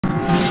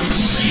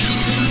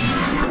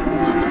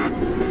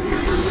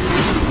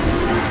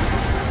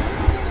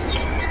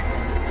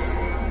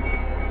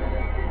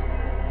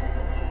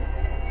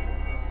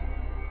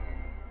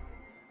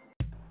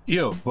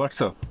Yo,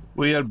 what's up?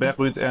 We are back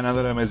with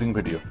another amazing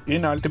video.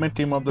 In Ultimate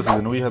Team of the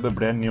Season, we have a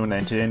brand new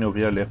 99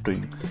 OVR left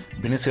wing,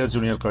 Vinicius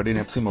Junior card in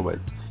FC Mobile.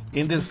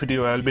 In this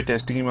video, I'll be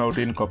testing him out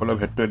in couple of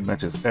head-to-head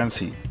matches and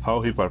see how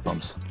he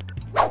performs.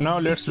 Now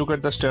let's look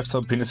at the stats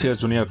of Vinicius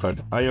Junior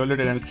card. I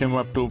already ranked him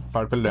up to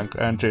purple rank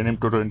and trained him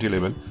to 20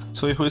 level.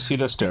 So if we see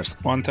the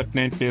stats,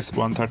 139 pace,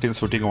 113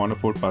 shooting,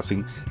 104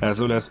 passing,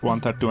 as well as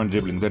 131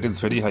 dribbling, that is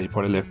very high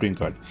for a left wing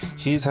card.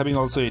 He is having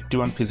also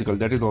 81 physical,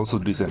 that is also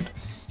decent.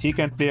 He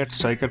can play at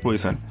striker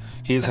position.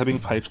 He is having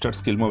 5-star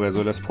skill move as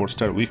well as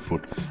 4-star weak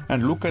foot.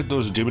 And look at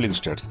those dribbling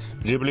stats.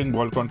 Dribbling,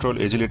 ball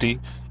control, agility,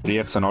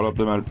 reaction, all of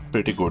them are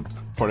pretty good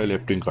for a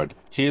left wing card.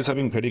 He is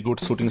having very good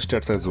shooting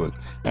stats as well.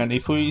 And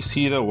if we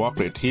see the work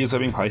rate, he is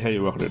having high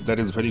work rate. That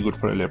is very good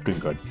for a left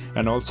wing card.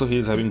 And also he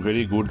is having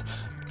very good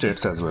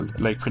traits as well,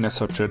 like finesse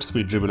shot trait,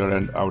 speed dribbler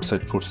and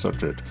outside foot shot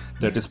trait.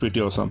 That is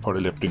pretty awesome for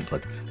a left wing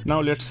card.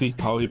 Now let's see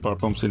how he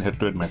performs in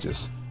head-to-head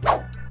matches.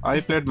 I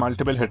played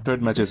multiple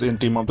head-to-head matches in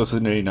Team of the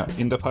Season arena.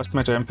 In the first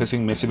match I am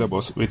facing Messi the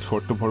boss with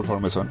 4-4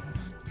 formation.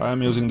 I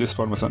am using this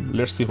formation.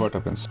 Let's see what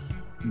happens.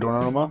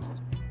 Donnarumma,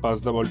 pass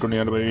the ball to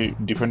nearby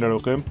defender,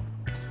 okay.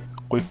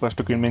 Quick pass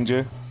to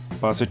Kim-min-jae,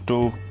 pass it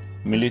to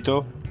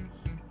Milito.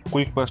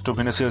 Quick pass to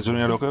Vinicius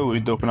Junior, okay,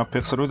 with the open up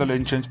fixer with the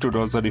lane change to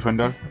dodge the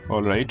defender.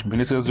 Alright,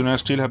 Vinicius Junior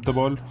still have the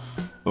ball.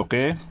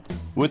 Okay,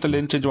 with the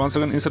lane change once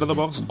again inside of the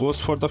box, goes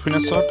for the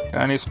finish shot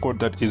and he scored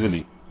that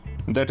easily.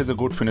 That is a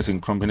good finishing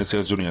from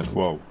Vinicius Junior.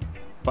 Wow.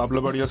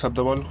 Pablo Barrios have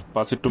the ball,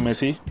 pass it to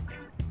Messi,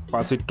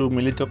 pass it to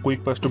Milito,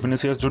 quick pass to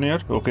Vinicius Junior,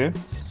 okay.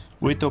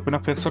 With the open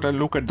up fix shot and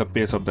look at the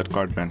pace of that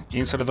card man.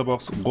 Inside of the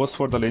box, goes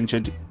for the lane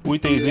change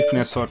with a easy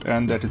finish shot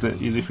and that is a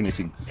easy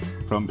finishing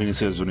from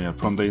Vinicius Junior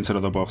from the inside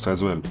of the box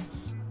as well.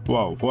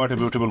 Wow, what a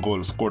beautiful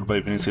goal scored by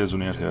Vinicius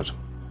Junior here.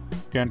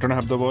 Cantona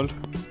have the ball,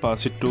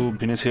 pass it to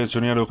Vinicius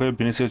Junior, okay,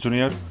 Vinicius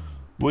Junior.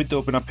 With the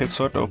open up fake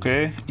shot,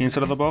 okay,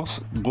 inside of the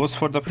box, goes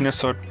for the finish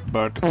shot,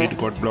 but it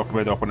got blocked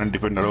by the opponent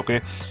defender,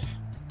 okay.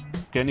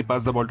 Can he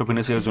pass the ball to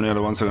Vinicius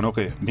Junior once again,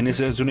 okay.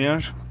 Vinicius Junior,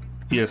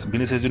 yes,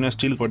 Vinicius Junior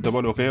still got the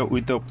ball, okay,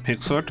 with the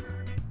fake shot.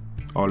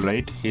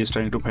 Alright, he is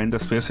trying to find the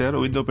space here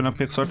with the open up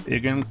fake shot,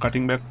 again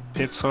cutting back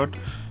fake shot,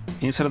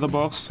 inside of the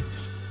box,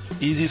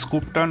 easy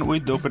scoop turn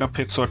with the open up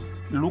fake shot.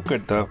 Look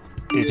at the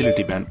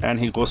agility man, and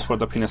he goes for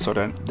the finish shot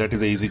and that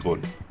is an easy goal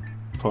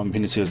from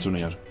Vinicius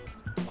Junior.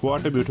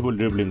 What a beautiful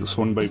dribbling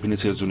shown by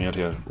Vinicius Junior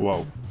here.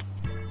 Wow.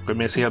 Okay,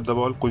 Messi have the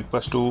ball. Quick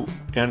pass to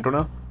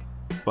Cantona.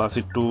 Pass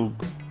it to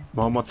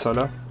Mohamed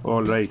Salah.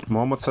 Alright,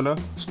 Mohamed Salah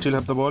still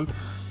have the ball.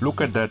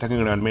 Look at the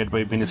attacking run made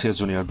by Vinicius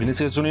Junior.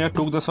 Vinicius Junior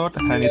took the shot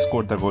and he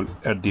scored the goal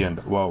at the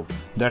end. Wow.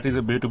 That is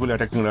a beautiful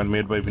attacking run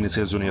made by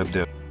Vinicius Junior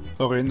there.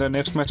 Okay, in the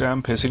next match I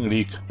am facing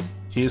Rick.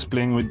 He is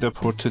playing with the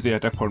 4-3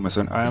 attack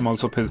formation. I am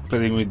also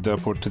playing with the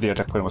 4-3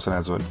 attack formation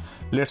as well.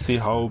 Let's see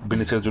how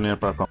Vinicius Junior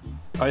performs.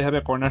 I have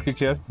a corner kick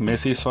here.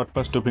 Messi shot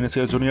pass to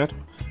Vinicius Junior.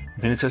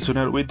 Vinicius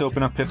Junior with the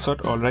open up fake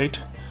shot. Alright.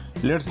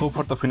 Let's go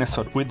for the finish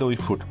shot with the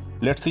weak foot.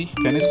 Let's see.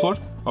 Can he score?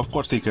 Of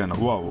course he can.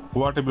 Wow.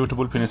 What a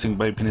beautiful finishing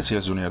by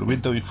Vinicius Junior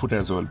with the weak foot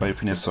as well by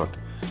finish shot.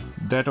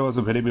 That was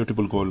a very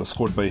beautiful goal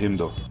scored by him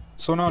though.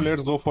 So now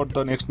let's go for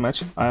the next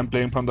match. I am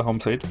playing from the home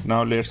side.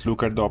 Now let's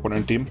look at the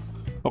opponent team.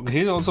 Okay, he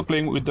is also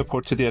playing with the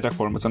 4-3 attack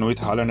formation with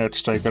Haaland at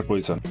striker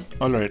position.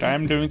 Alright, I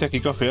am doing the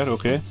kickoff here,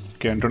 okay.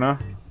 Cantona,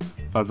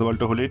 pass the ball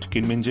to Hulit,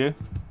 Kim-min-jae.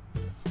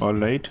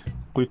 Alright,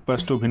 quick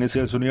pass to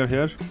Vinicius Junior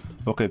here.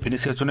 Okay,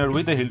 Vinicius Junior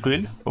with the heel to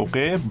heel.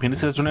 Okay,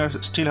 Vinicius Junior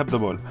still have the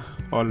ball.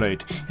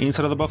 Alright,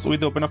 inside of the box with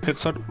the open up fake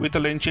shot with the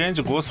lane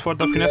change, goes for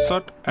the finish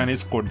shot and he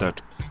scored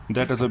that.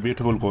 That is a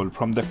beautiful goal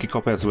from the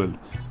kickoff as well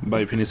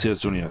by Vinicius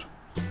Junior.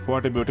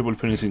 What a beautiful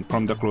finishing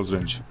from the close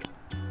range.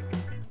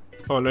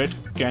 Alright,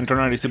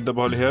 Cantona received the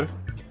ball here.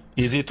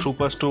 Easy through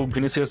pass to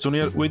Vinicius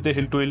Junior with the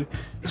heel to heel.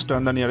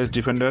 Stun the nearest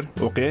defender.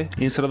 Okay,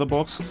 inside of the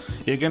box.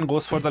 Again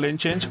goes for the lane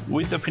change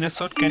with the finish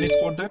shot. Can he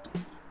score that?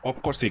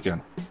 Of course he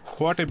can.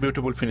 What a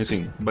beautiful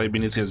finishing by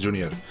Vinicius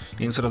Junior.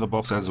 Inside of the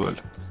box as well.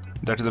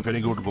 That is a very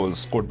good goal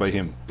scored by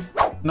him.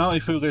 Now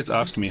if you guys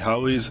asked me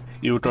how is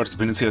UTOTS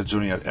Vinicius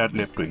Junior at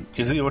left wing,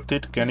 is he worth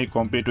it? Can he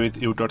compete with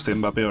UTOTS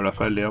Mbappe or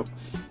Rafael Leao?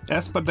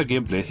 As per the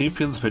gameplay, he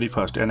feels very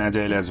fast and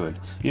agile as well.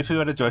 If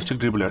you are a joystick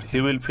dribbler, he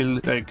will feel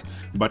like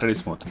buttery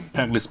smooth,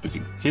 frankly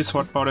speaking. His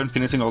shot power and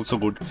finishing also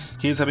good.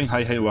 He is having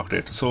high work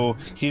rate, so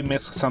he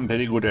makes some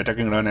very good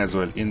attacking run as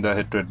well in the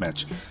head-to-head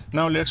match.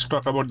 Now let's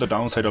talk about the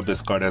downside of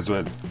this card as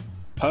well.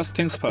 First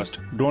things first,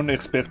 don't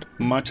expect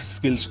much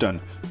skill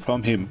stun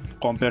from him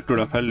compared to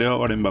Rafael Leao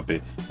or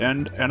Mbappe.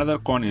 And another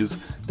con is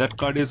that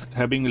card is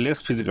having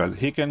less physical.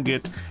 He can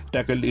get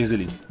tackled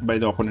easily by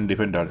the opponent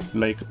defender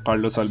like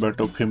Carlos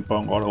Alberto,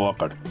 Frimpong or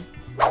Walker.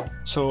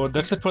 So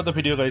that's it for the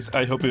video guys.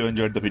 I hope you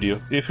enjoyed the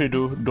video. If you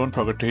do, don't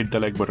forget to hit the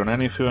like button,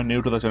 and if you are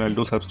new to the channel,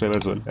 do subscribe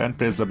as well and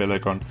press the bell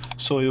icon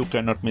so you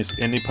cannot miss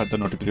any further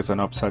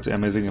notification of such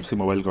amazing FC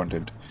mobile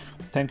content.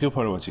 Thank you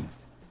for watching.